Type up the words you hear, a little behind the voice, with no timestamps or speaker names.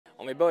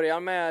Om vi börjar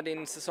med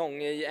din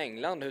säsong i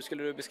England, hur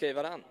skulle du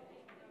beskriva den?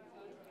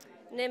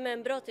 Nej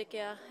men bra tycker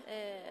jag.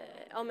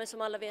 Ja, men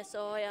som alla vet så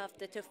har jag haft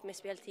det tufft med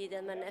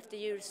speltiden, men efter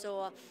jul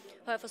så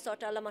har jag fått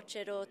starta alla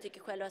matcher och tycker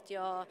själv att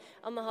jag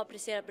har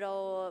presterat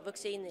bra och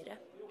vuxit in i det.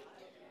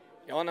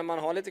 Ja, när man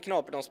har lite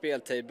knapert om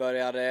speltid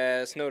börjar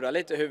det snurra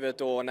lite i huvudet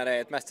då när det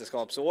är ett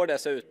mästerskapsår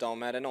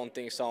dessutom. Är det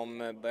någonting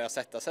som börjar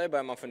sätta sig?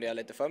 Börjar man fundera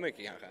lite för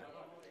mycket kanske?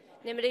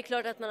 Nej men det är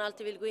klart att man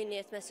alltid vill gå in i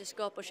ett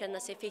mästerskap och känna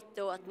sig fit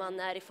och att man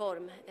är i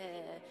form.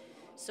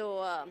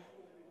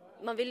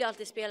 Man vill ju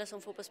alltid spela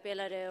som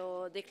fotbollsspelare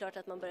och det är klart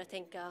att man börjar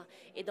tänka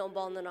i de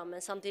banorna,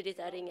 men samtidigt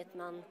är det inget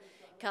man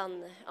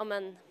kan,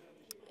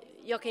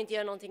 jag kan inte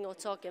göra någonting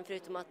åt saken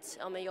förutom att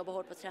jobba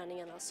hårt på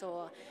träningarna,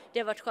 så det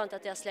har varit skönt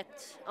att jag har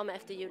släppt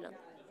efter julen.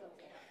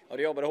 Ja,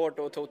 du jobbade hårt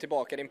och tog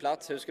tillbaka din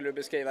plats. Hur skulle du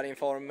beskriva din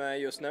form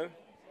just nu?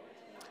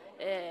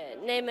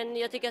 Nej men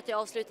jag tycker att jag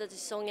avslutade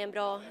säsongen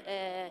bra,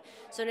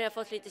 så nu har jag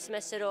fått lite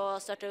semester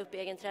och startat upp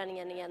egen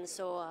träningen igen,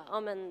 så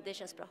det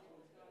känns bra.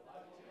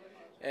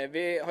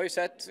 Vi har ju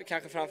sett,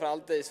 kanske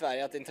framförallt i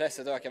Sverige, att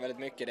intresset ökar väldigt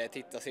mycket. Det är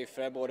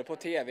tittarsiffror både på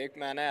tv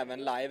men även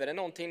live. Är det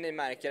någonting ni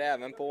märker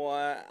även på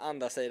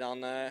andra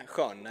sidan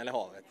sjön eller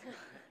havet?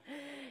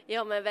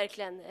 Ja men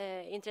verkligen,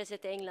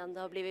 intresset i England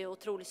har blivit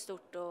otroligt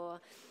stort och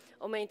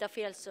om jag inte har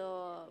fel så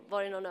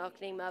var det någon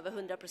ökning med över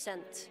 100%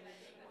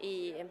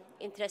 i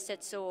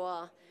intresset,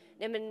 så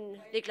nej men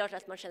det är klart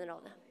att man känner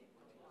av det.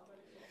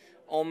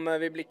 Om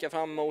vi blickar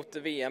fram mot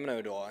VM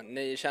nu då,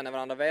 ni känner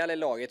varandra väl i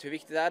laget. Hur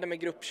viktigt är det med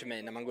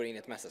gruppkemi när man går in i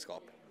ett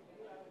mästerskap?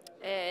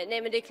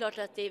 Nej men det är klart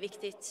att det är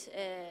viktigt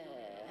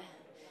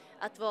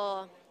att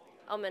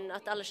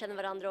att alla känner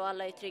varandra och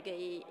alla är trygga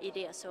i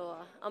det,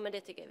 så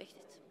det tycker jag är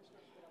viktigt.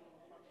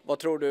 Vad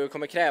tror du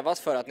kommer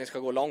krävas för att ni ska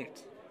gå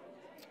långt?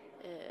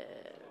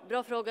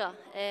 Bra fråga.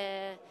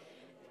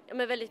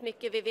 Men väldigt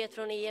mycket. Vi vet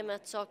från EM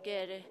att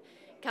saker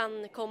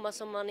kan komma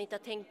som man inte har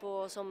tänkt på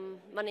och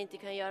som man inte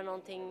kan göra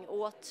någonting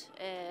åt.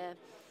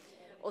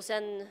 Och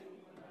sen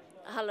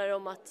handlar det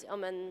om att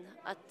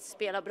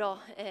spela bra,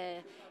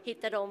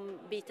 hitta de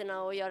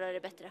bitarna och göra det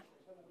bättre.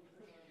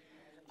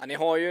 Ja, ni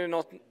har ju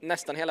nått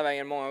nästan hela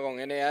vägen många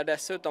gånger. Det är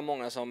dessutom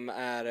många som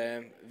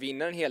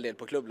vinner en hel del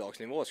på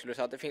klubblagsnivå. Skulle du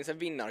säga att det finns en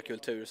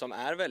vinnarkultur som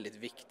är väldigt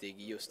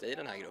viktig just i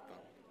den här gruppen?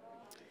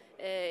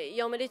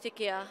 Ja men det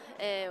tycker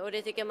jag, och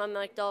det tycker jag man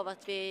märkt av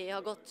att vi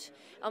har gått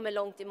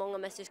långt i många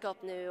mästerskap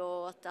nu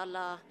och att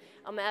alla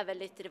är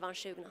väldigt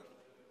revanschsugna.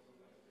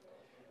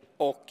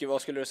 Och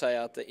vad skulle du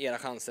säga att era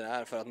chanser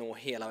är för att nå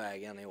hela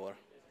vägen i år?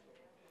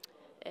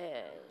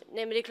 Nej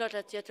men det är klart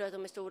att jag tror att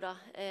de är stora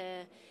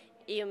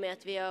i och med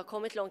att vi har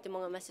kommit långt i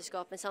många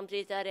mästerskap, men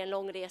samtidigt är det en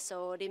lång resa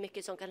och det är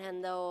mycket som kan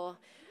hända och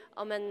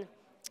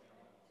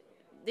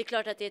det är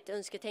klart att det är ett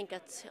önsketänk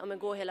att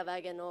gå hela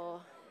vägen och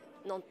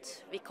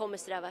något vi kommer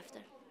sträva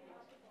efter.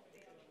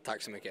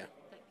 Tack så mycket.